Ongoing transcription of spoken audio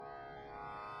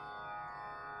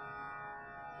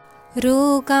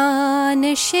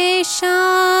रोगान्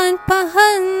शेषान्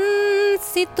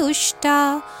पहंसि तुष्टा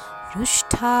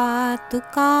रुष्टा तु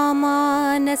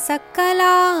कामान्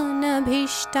सकलानभीष्टान्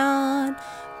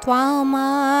त्वामाश्रितानां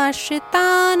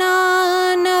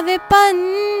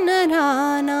विपन्नराणां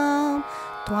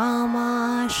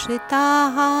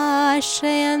त्वामाश्रिताः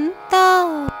श्रयन्तः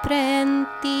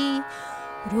प्रयन्ति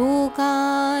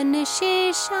रोगान्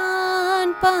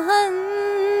शेषान्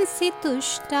पहंसि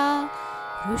तुष्टा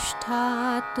रुष्टा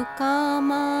तु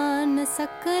कामान्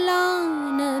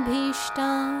सकलानभीष्टान्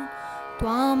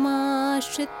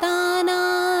त्वामाश्रितानां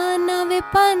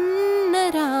विपन्नराणां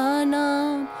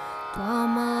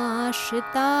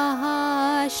त्वामाश्रिताः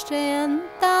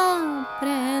श्रयन्तः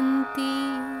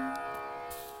प्रयन्ति।